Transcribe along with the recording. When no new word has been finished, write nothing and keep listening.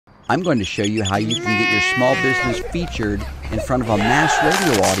I'm going to show you how you can get your small business featured in front of a mass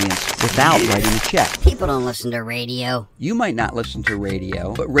radio audience without writing a check. People don't listen to radio. You might not listen to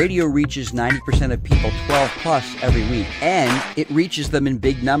radio, but radio reaches 90% of people 12 plus every week, and it reaches them in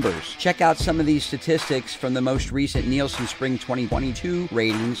big numbers. Check out some of these statistics from the most recent Nielsen Spring 2022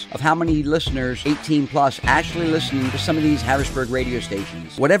 ratings of how many listeners 18 plus actually listening to some of these Harrisburg radio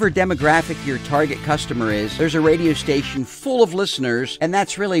stations. Whatever demographic your target customer is, there's a radio station full of listeners, and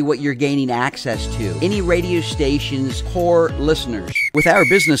that's really what you're gaining access to. Any radio station's core listeners. With our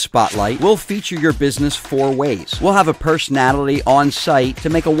business spotlight, we'll feature your business 4 ways. We'll have a personality on site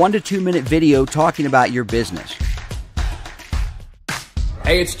to make a 1 to 2 minute video talking about your business.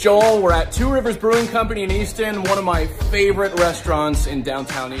 Hey, it's Joel. We're at Two Rivers Brewing Company in Easton, one of my favorite restaurants in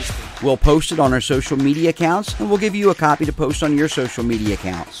downtown Easton. We'll post it on our social media accounts, and we'll give you a copy to post on your social media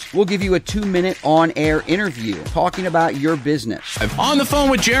accounts. We'll give you a 2-minute on-air interview talking about your business. I'm on the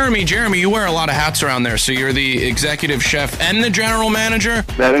phone with Jeremy. Jeremy, you wear a lot of hats around there, so you're the executive chef and the general manager?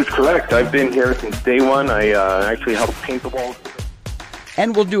 That is correct. I've been here since day one. I actually helped paint the walls.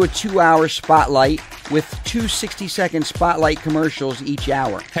 And we'll do a 2-hour spotlight with 2 60-second spotlight commercials each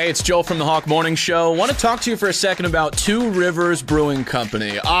hour. Hey, it's Joel from the Hawk Morning Show. Want to talk to you for a second about Two Rivers Brewing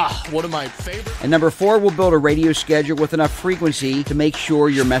Company. One of my favorite. And number 4, we'll build a radio schedule with enough frequency to make sure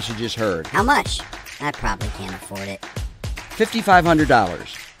your message is heard. How much? I probably can't afford it.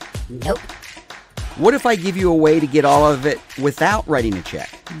 $5,500. Nope. What if I give you a way to get all of it without writing a check?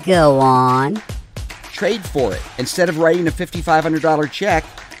 Go on. Trade for it. Instead of writing a $5,500 check,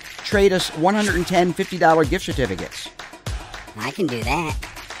 trade us 110 $50 gift certificates. I can do that.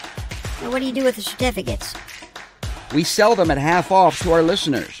 Now, what do you do with the certificates? We sell them at half off to our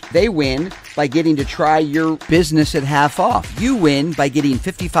listeners. They win by getting to try your business at half off. You win by getting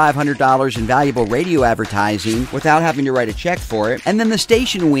 $5,500 in valuable radio advertising without having to write a check for it. And then the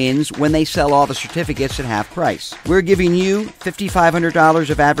station wins when they sell all the certificates at half price. We're giving you $5,500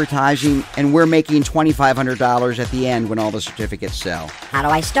 of advertising, and we're making $2,500 at the end when all the certificates sell. How do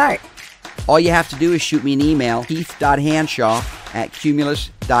I start? All you have to do is shoot me an email,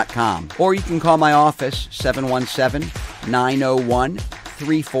 keith.hanshaw@cumulus.com. Or you can call my office,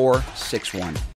 717-901-3461.